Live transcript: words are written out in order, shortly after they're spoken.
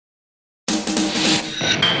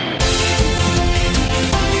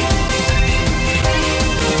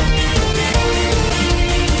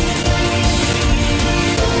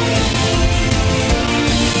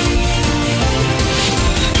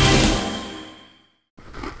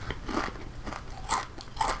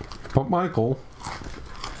Michael.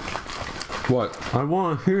 What? I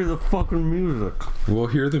want to hear the fucking music. We'll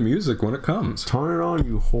hear the music when it comes. Turn it on,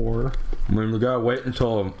 you whore. I mean, we gotta wait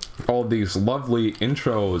until all these lovely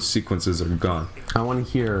intro sequences are gone. I want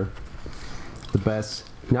to hear the best.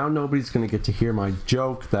 Now nobody's going to get to hear my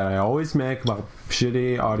joke that I always make about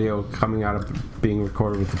shitty audio coming out of being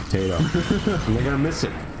recorded with the potato. And they're going to miss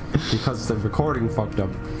it because the recording fucked up.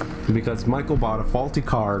 Because Michael bought a faulty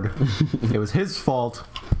card. It was his fault.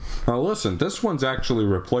 Now listen, this one's actually a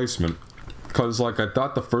replacement. Because, like, I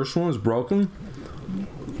thought the first one was broken.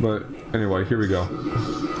 But, anyway, here we go.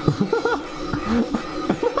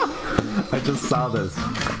 I just saw this.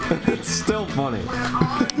 It's still funny.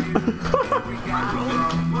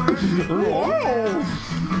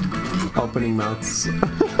 Opening mouths.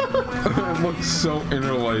 It looks so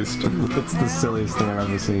interlaced. It's the silliest thing I've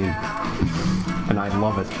ever seen. And I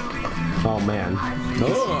love it. Oh man.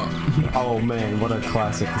 Oh man, what a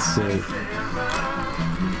classic this is.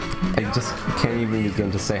 I just can't even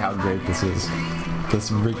begin to say how great this is.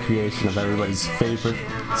 This recreation of everybody's favorite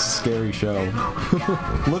scary show.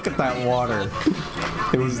 Look at that water.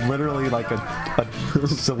 It was literally like a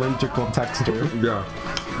cylindrical texture. Yeah.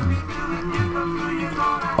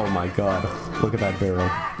 Oh my god. Look at that barrel.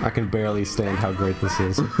 I can barely stand how great this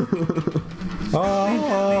is.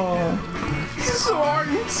 Oh!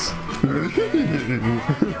 Swords!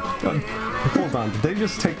 Hold on, did they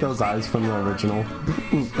just take those eyes from the original?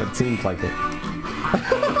 That seems like it.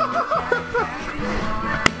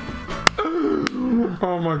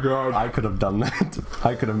 Oh my god. I could have done that.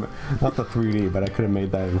 I could have, not the 3D, but I could have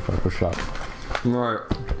made that in Photoshop. Right.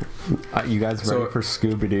 You guys ready for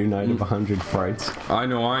Scooby Doo Night of 100 Frights? I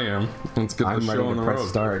know I am. Let's get the show on the road. I'm ready to press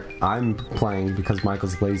start. I'm playing because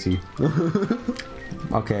Michael's lazy.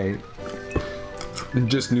 Okay.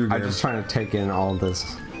 Just new game. I'm just trying to take in all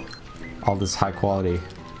this high quality.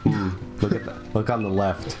 Look at that. Look on the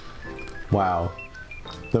left. Wow.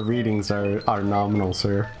 The readings are nominal,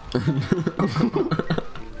 sir.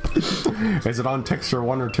 Is it on texture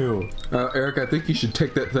 1 or 2? Eric, I think you should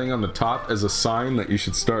take that thing on the top as a sign that you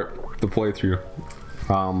should start the playthrough.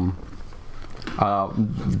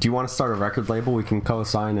 Do you want to start a record label? We can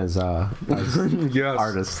co-sign as yes.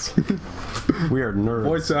 Artists. We are nerds.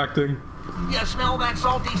 Voice acting. You smell that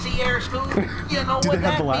salty sea air, Scoob? You know what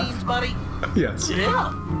that means, buddy? Yes.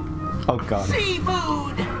 Yeah. Oh god.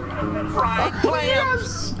 Seafood! Fried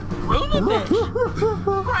clams! Tuna fish!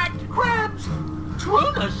 Cracked crabs!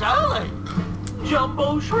 Tuna salad!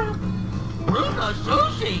 Jumbo shrimp! Tuna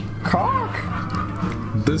sushi! Cock!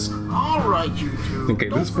 This... Alright, you two. Okay,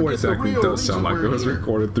 this voice acting does sound like it was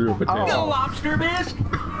recorded through a potato. The lobster bisque!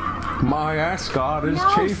 My ascot is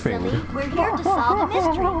chafing. Silly. We're here to solve a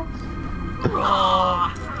mystery.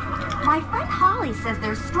 My friend Holly says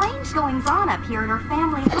there's strange goings-on up here at her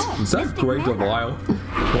family home. Is that Greg Delisle?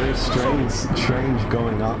 There's strange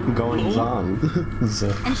goings-on.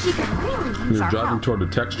 And she could really use You're our driving help. toward a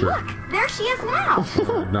texture. Look, there she is now.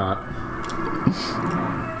 Not.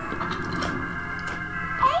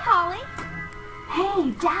 Hey, Holly.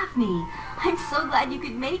 Hey, Daphne. I'm so glad you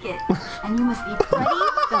could make it. And you must be Freddy,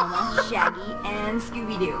 Velma, Shaggy, and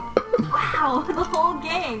Scooby-Doo. Wow, the whole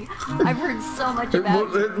gang. I've heard so much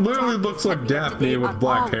about you. It literally looks like Daphne with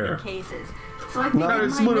black hair. Cases. So I think That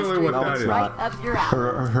is literally what that is. Right up your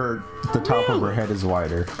alley. The top of her head is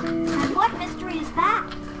wider. And what mystery is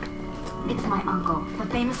that? It's my uncle, the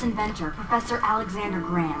famous inventor, Professor Alexander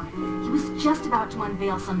Graham. He was just about to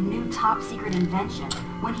unveil some new top-secret invention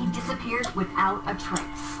when he disappeared without a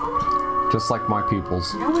trace. Just like my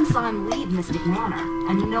pupils. No one saw him leave Mystic Manor,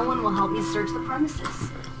 and no one will help me search the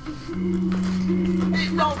premises.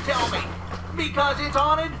 Don't tell me! Because it's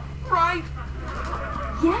haunted, right?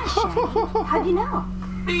 Yeah, Shaggy. How'd you know?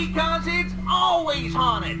 Because it's always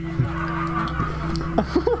haunted!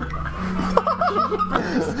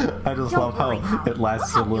 I just love how it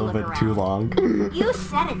lasts a little bit too long. You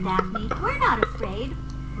said it, Daphne. We're not afraid.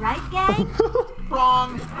 Right, gang?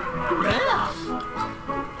 Wrong. Yeah.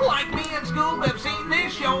 Like me and Scoob have seen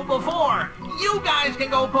this show before. You guys can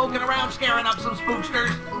go poking around scaring up some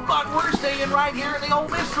spooksters, but we're staying right here in the old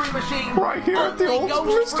mystery machine. Right here at the old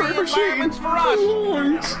mystery machine. For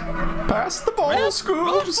us. Pass the ball,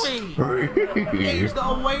 Scoobs. Here's the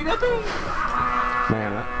way to be.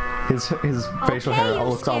 Man, his facial hair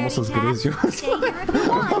looks almost as good as yours.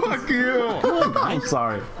 Fuck you! I'm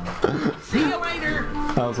sorry. See you later.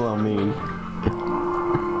 That was a little mean.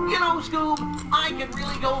 You know, Scoob, I can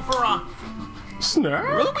really go for a snack.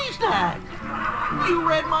 Ruby snack. You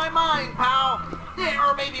read my mind, pal. Yeah,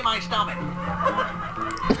 or maybe my stomach.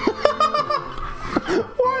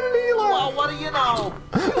 Why did he laugh? Well, what do you know?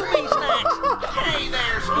 Scooby snacks. Hey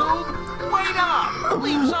there, Scoob.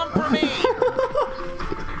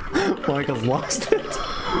 lost it.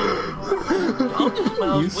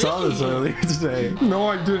 You saw this earlier today. No,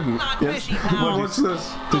 I didn't. Not Yes. fishy, pal. What's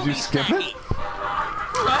this? Did you skip it?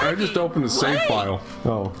 I just opened a save Wait. file.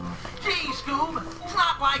 Oh. Gee, Scoob, it's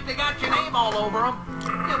not like they got your name all over them.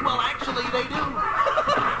 Yeah, well, actually, they do.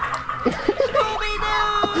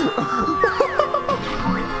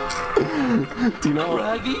 Scooby-Doo! Do you know?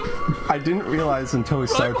 Raggy? I didn't realize until we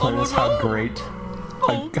started playing this how great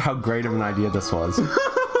of an idea this was.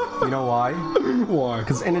 You know why? Why?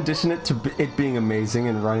 Because in addition to it being amazing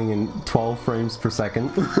and running in 12 frames per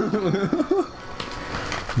second,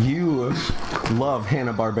 you love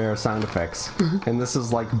Hanna-Barbera sound effects, and this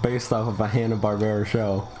is like based off of a Hanna-Barbera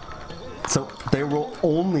show. So there will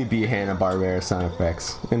only be Hanna-Barbera sound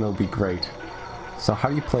effects, and it'll be great. So how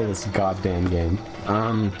do you play this goddamn game?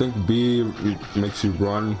 Think B makes you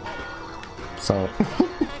run. So,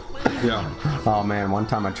 Yeah. oh man, one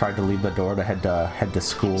time I tried to leave the door to head to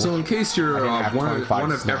school. So in case you're I didn't have one 25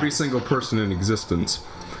 of every snacks. single person in existence,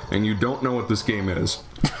 and you don't know what this game is,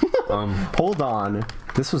 Hold on,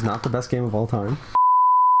 this was not the best game of all time.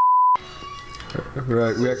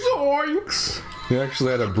 right? We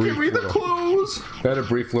actually had a brief. clues! We had a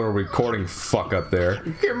brief little recording fuck up there.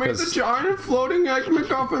 Give me the 'Cause giant floating egg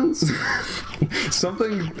McGuffins!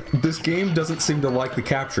 this game doesn't seem to like the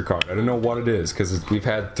capture card. I don't know what it is, because we've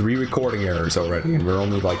had 3 recording errors already, and we're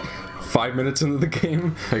only like 5 minutes into the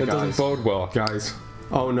game. Hey, It doesn't guys. bode well. Guys,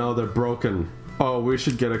 oh no, they're broken. Oh, we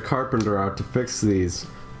should get a carpenter out to fix these.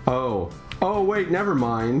 Oh wait, never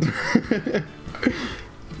mind.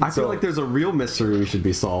 I feel like there's a real mystery we should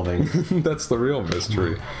be solving. That's the real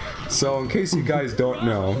mystery. So, in case you guys don't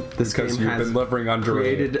know, This because game you've has been living under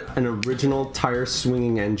created an original tire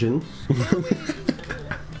swinging engine.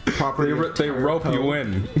 they rope you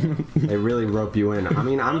in. They really rope you in. I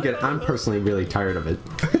mean, I'm personally really tired of it.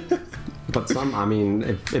 But I mean,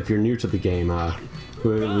 if you're new to the game,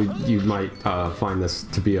 you might find this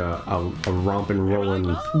to be a rompin'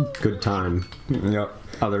 rollin' good time. Yep.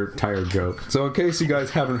 Other tire joke. So, in case you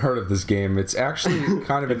guys haven't heard of this game, it's actually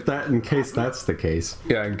kind of In case that's the case.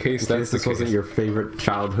 yeah. In case that's the This case, wasn't your favorite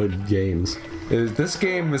childhood games. this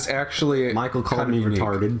game is actually Michael called kind me of unique.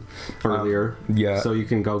 retarded earlier. yeah. So you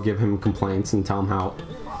can go give him complaints and tell him how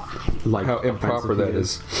Improper offensive that he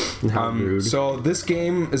is. and how rude. So this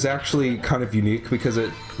game is actually kind of unique because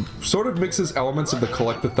it sort of mixes elements of the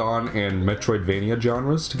collectathon and Metroidvania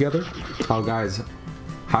genres together. Oh, guys,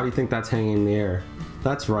 how do you think that's hanging in the air?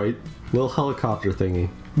 That's right, little helicopter thingy.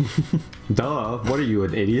 Duh, what are you,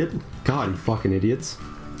 an idiot? God, you fucking idiots.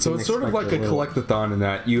 So it's sort of like a collectathon in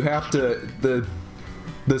that you have to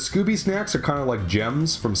the Scooby snacks are kind of like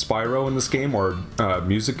gems from Spyro in this game, or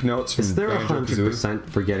music notes from Is there Banjo-Kazooie. 100%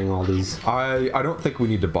 for getting all these? I don't think we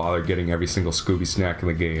need to bother getting every single Scooby snack in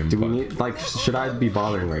the game. Do we but need, like, should I be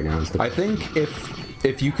bothering right now? I think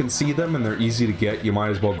if you can see them and they're easy to get, you might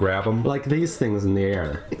as well grab them. Like these things in the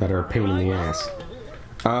air that are a pain in the ass.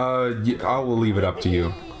 I will leave it up to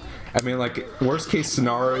you. I mean, like, worst case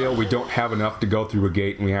scenario, we don't have enough to go through a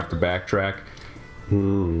gate and we have to backtrack.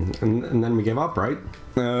 And then we give up, right?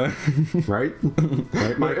 Right? Right,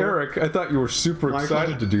 But Michael? Eric, I thought you were super Michael?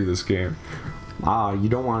 excited to do this game. You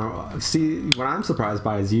don't want to... See, what I'm surprised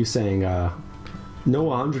by is you saying, no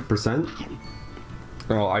 100%.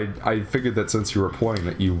 Well, I figured that since you were playing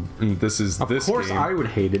that this Of course game. I would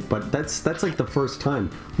hate it, but that's like the first time.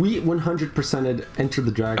 We 100%'d Enter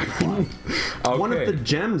the Dragonfly. One of Okay. the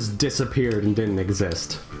gems disappeared and didn't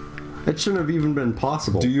exist. It shouldn't have even been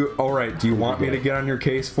possible. Do you want me to get on your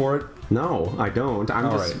case for it? No, I don't.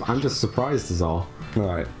 I'm just surprised is all.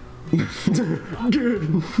 Alright.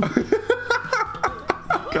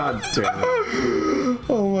 God damn it.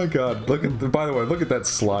 Oh my god. By the way, look at that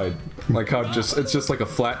slide. Like how it's just like a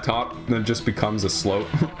flat top and then just becomes a slope.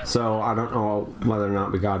 So, I don't know whether or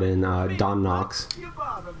not we got in Don Knox.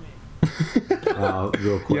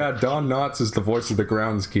 Real quick. Yeah, Don Knotts is the voice of the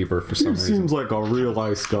groundskeeper for some He reason. seems like a real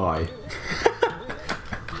nice guy.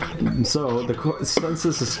 So, since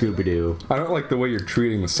this is Scooby-Doo... I don't like the way you're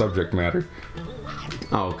treating the subject matter.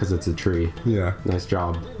 Oh, because it's a tree. Yeah. Nice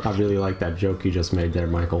job. I really like that joke you just made there,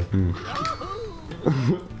 Michael.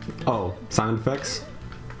 Oh, sound effects?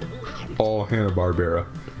 All Hanna-Barbera.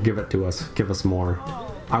 Give it to us. Give us more.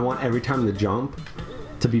 I want every time the jump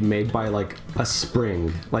to be made by, like, a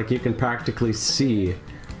spring. Like, you can practically see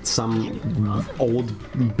some old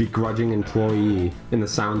begrudging employee in the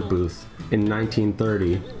sound booth in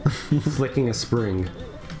 1930 flicking a spring.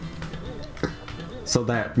 So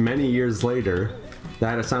that many years later,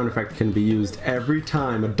 that sound effect can be used every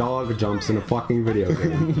time a dog jumps in a fucking video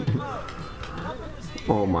game.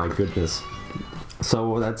 Oh my goodness.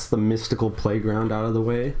 So that's the mystical playground out of the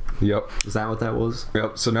way? Yep. Is that what that was?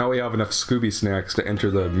 Yep, so now we have enough Scooby snacks to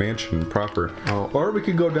enter the mansion proper. Oh. Or we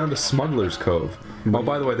could go down to Smuggler's Cove. Oh,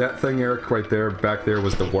 by the way, that thing, Eric, right there, back there,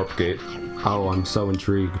 was the warp gate. Oh, I'm so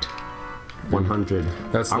intrigued. 100.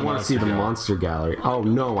 That's the I want to see the monster gallery. Oh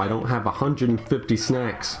no, I don't have 150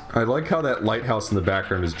 snacks. I like how that lighthouse in the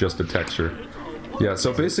background is just a texture. Yeah,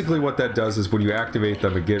 so basically what that does is when you activate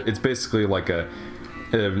them, it's basically like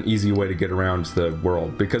an easy way to get around the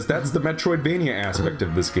world, because that's the Metroidvania aspect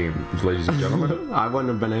of this game, ladies and gentlemen. I wouldn't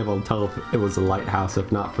have been able to tell if it was a lighthouse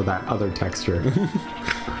if not for that other texture.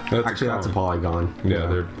 Actually, that's a polygon. Yeah,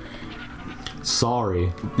 they're...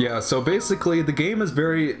 Sorry. Yeah, so basically the game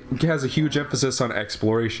has a huge emphasis on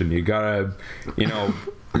exploration. You gotta, you know...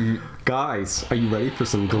 Guys, are you ready for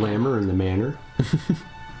some glamour in the manor?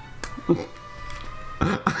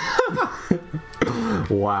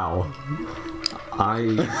 Wow.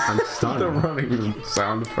 I'm stunned. The running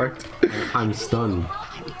sound effect. I'm stunned.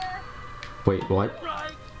 Wait, what?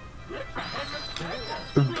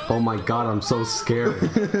 Oh my god, I'm so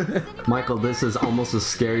scared. Michael, this is almost as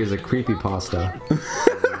scary as a creepypasta.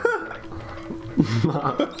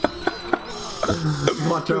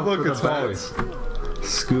 Watch out for the bats.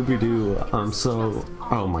 Scooby Doo, I'm so...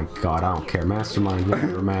 Oh my god, I don't care. Mastermind,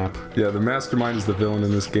 whatever map. Yeah, the Mastermind is the villain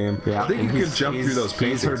in this game. Yeah, I think you can jump through those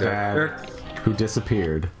paintings. He's her dad, who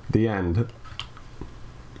disappeared. The end.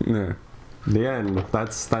 Yeah. The end.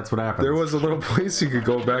 That's what happened. There was a little place you could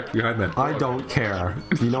go back behind that book. I don't care.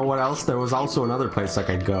 You know what else? There was also another place I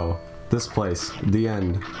could go. This place. The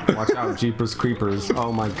end. Watch out, Jeepers Creepers.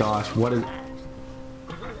 Oh my gosh, what is...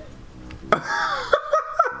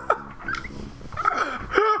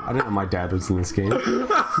 I didn't know my dad was in this game.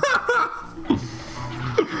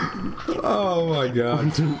 Oh my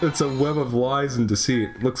god. It's a web of lies and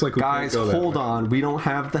deceit. Looks like we Guys, can't go hold on. We don't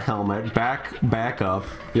have the helmet. Back up.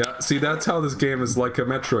 Yeah, see, that's how this game is like a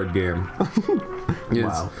Metroid game.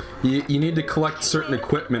 Wow. You need to collect certain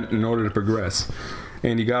equipment in order to progress.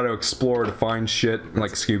 And you gotta explore to find shit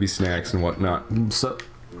like Scooby snacks and whatnot. So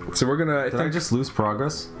we're gonna... did I just lose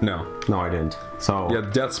progress? No. No, I didn't. So... Yeah,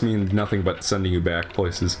 deaths mean nothing but sending you back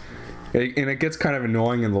places. And it gets kind of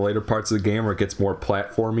annoying in the later parts of the game where it gets more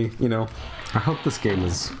platformy, you know? I hope this game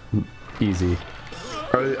is easy.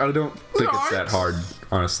 I don't think it's that hard,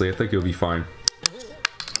 honestly. I think you'll be fine.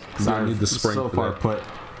 You don't need the spring so for far that. put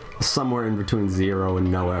somewhere in between 0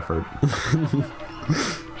 and no effort.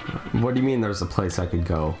 What do you mean there's a place I could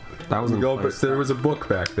go? That wasn't but there was a book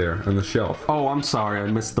back there on the shelf. Oh, I'm sorry. I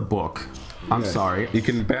missed the book. I'm sorry. You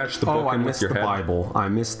can bash the book I in with missed your the head. Bible. I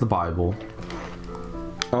missed the Bible.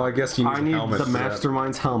 Oh, I guess you need I need helmet the for that.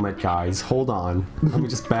 Mastermind's helmet, guys. Hold on. Let me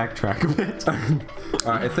just backtrack a bit.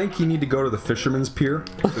 I think you need to go to the Fisherman's Pier.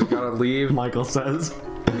 So you gotta leave. Michael says.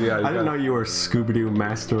 Yeah, I didn't know you were Scooby Doo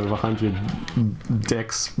Master of 100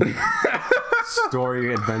 Dicks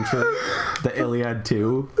story adventure. The Iliad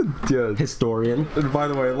 2 Yeah. historian. And by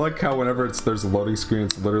the way, I like how whenever there's a loading screen,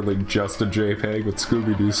 it's literally just a JPEG with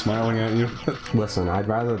Scooby Doo smiling at you. Listen, I'd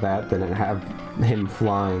rather that than have him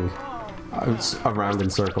flying around in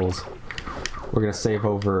circles. We're gonna save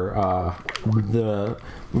over you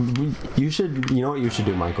know what you should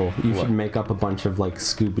do, Michael? You should make up a bunch of like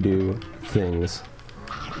Scooby-Doo things.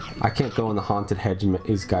 I can't go in the haunted hedge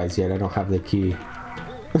guys yet. I don't have the key.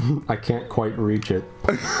 I can't quite reach it.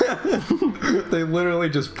 They literally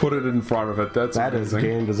just put it in front of it. That is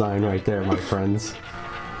game design right there, my friends.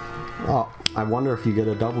 Oh, I wonder if you get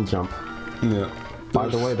a double jump. Yeah. By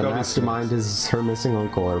the way, the Mastermind is her missing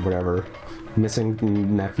uncle or whatever.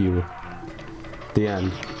 Missing nephew. The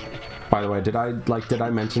end. By the way, did I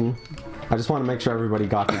mention? I just want to make sure everybody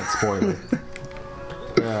got that spoiler.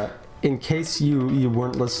 In case you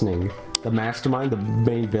weren't listening, the Mastermind, the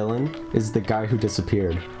main villain, is the guy who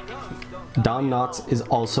disappeared. Don Knotts is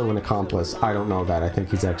also an accomplice. I don't know that. I think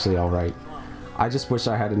he's actually alright. I just wish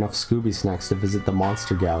I had enough Scooby snacks to visit the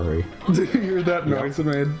monster gallery. Did you hear that noise I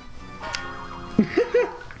made?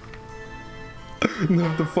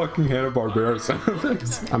 The fucking Hanna-Barbera sound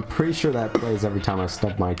effects. I'm pretty sure that plays every time I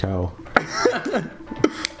stub my toe.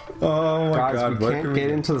 Oh my god. god. Guys, we can't get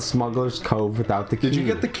into the Smuggler's Cove without the key. Did you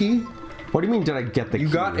get the key? What do you mean, did I get the key? You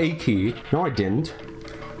got a key. No, I didn't.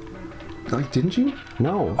 Like, didn't you?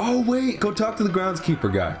 No. Oh, wait. Go talk to the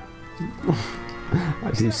groundskeeper guy.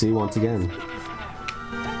 You see, once again.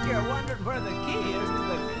 If you're wondering where the key is,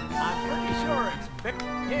 but I'm pretty sure it's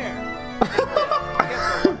here.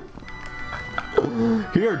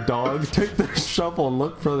 Here, dog. Take the shovel and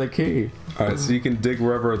look for the key. Alright, so you can dig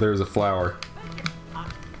wherever there's a flower.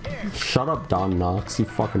 Shut up, Don Knox, you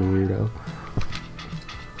fucking weirdo.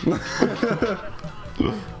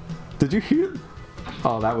 Did you hear?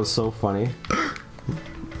 Oh, that was so funny. What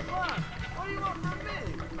do you want from me?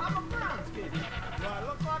 I'm a Browns kid. Do I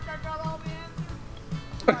look like I got all the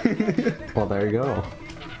answers? Well, there you go.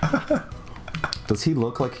 Does he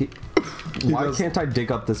look like he... Why does. can't I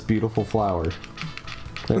dig up this beautiful flower?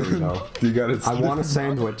 There we go. You got it. I want a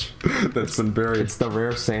sandwich. That's been buried. It's the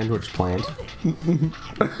rare sandwich plant.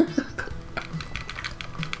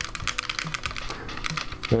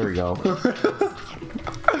 There we go.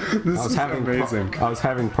 This is amazing. I was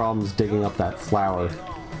having problems digging up that flower.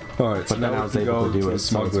 Alright, so But then now I we was can able go to do the it,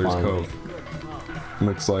 so it's Smuggler's fine. Cove.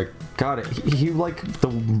 Looks like... God, he like, the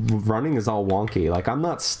running is all wonky. Like, I'm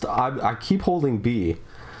not... I keep holding B.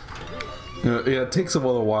 Yeah, it takes a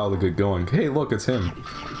little while to get going. Hey, look, it's him.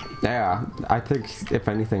 Yeah, I think, if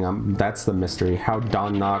anything, that's the mystery. How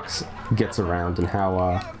Don Knox gets around and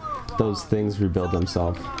how those things rebuild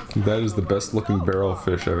themselves, That is the best looking barrel of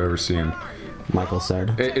fish I've ever seen. Michael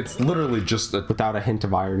said. It's literally just a... Without a hint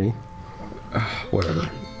of irony. whatever.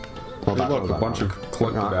 Well, Hey, that look, was a bunch of ironic.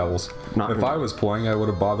 collectibles. Not If really. I was playing, I would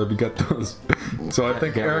have bothered to get those. So I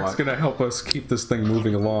think Get Eric's what? gonna help us keep this thing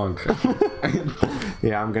moving along.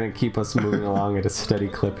 Yeah, I'm gonna keep us moving along at a steady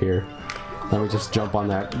clip here. Let me just jump on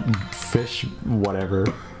that fish, whatever.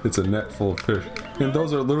 It's a net full of fish. And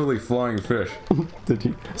those are literally flying fish. Did he?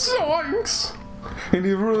 Zoinks! And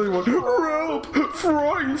he really went, help!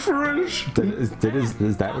 Flying fish! Is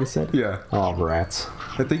that what he said? Yeah. Oh, rats.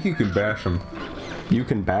 I think you can bash them. You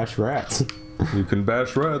can bash rats. You can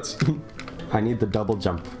bash rats. I need the double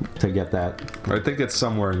jump to get that. I think it's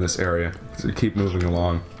somewhere in this area. So keep moving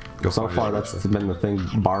along. You'll So find far, it that's eventually. been the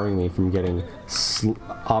thing barring me from getting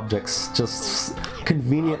objects just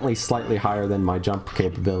conveniently slightly higher than my jump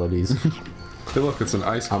capabilities. Hey, look, it's an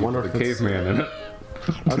ice cube wonder with a if it's- caveman in it.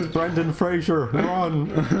 That's Brendan Fraser. Run!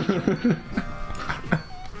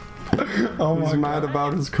 Oh He's mad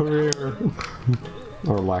about his career.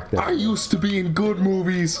 Or lack I thereof. used to be in good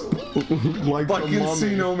movies, Like like the Mummy.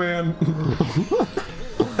 Encino Man,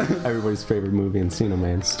 Everybody's favorite movie, Encino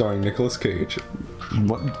Man. starring Nicolas Cage.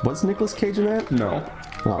 What was Nicolas Cage in that? No,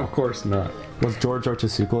 Oh. of course not. Was George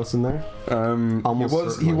Artosukoulos in there? Almost he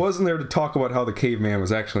certainly. wasn't there to talk about how the caveman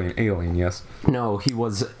was actually an alien. Yes. No, he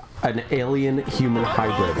was an alien human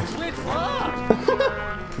hybrid.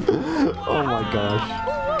 Oh my gosh.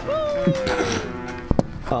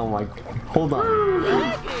 Oh my. Hold on.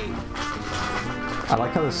 I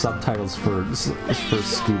like how the subtitles for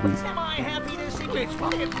Scooby. Am I happy to see Mitch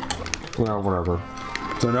fucking... Well, whatever.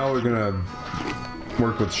 So now we're gonna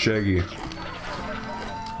work with Shaggy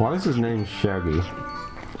Why is his name Shaggy?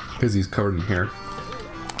 because he's covered in hair.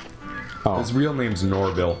 Oh, His real name's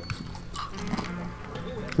Norville.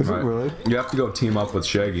 is it Right. really? You have to go team up with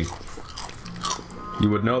Shaggy. You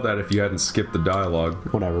would know that if you hadn't skipped the dialogue.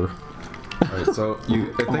 Whatever. Right, so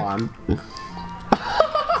I Come on.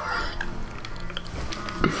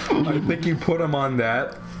 think you put him on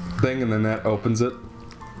that thing, and then that opens it.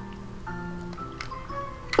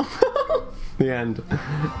 The end.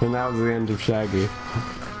 And that was the end of Shaggy.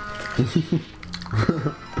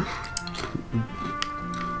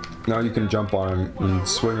 Now you can jump on him and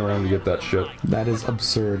swing around to get that shit. That is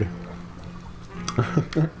absurd.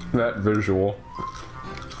 That visual.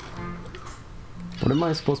 What am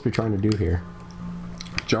I supposed to be trying to do here?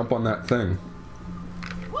 Jump on that thing.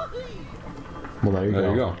 Well, there you There go.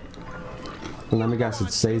 you go. And let me guess,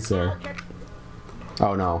 it stays there.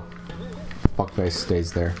 Oh no. Fuckface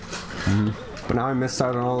stays there. But now I missed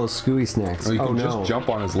out on all those Scooby snacks. Well, you oh can no. just jump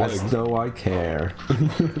on his leg. As though I care.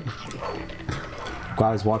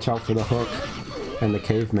 Guys, watch out for the hook and the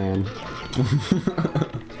caveman.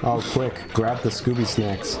 Oh, quick, grab the Scooby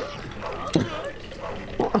snacks.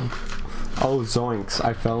 Oh, zoinks,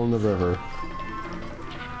 I fell in the river.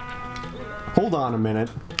 Hold on a minute.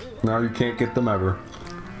 Now you can't get them ever.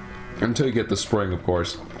 Until you get the spring, of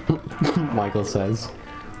course. Michael says.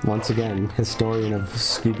 Once again, historian of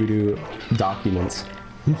Scooby Doo documents.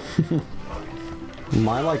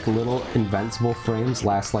 My like little invincible frames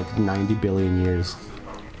last like 90 billion years.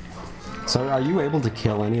 So are you able to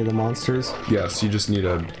kill any of the monsters? Yes, you just need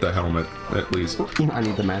the helmet, at least. I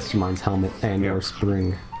need the Mastermind's helmet and your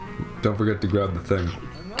spring. Don't forget to grab the thing.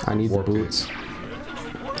 I need Warp the boots.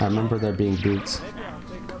 I remember there being boots.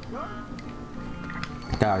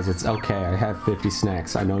 Guys, it's okay. I have 50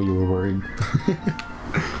 snacks. I know you were worried.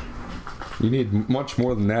 You need much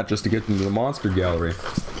more than that just to get into the monster gallery.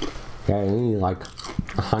 Okay, I need like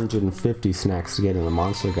 150 snacks to get in the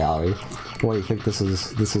monster gallery. What do you think this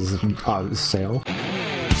is sale?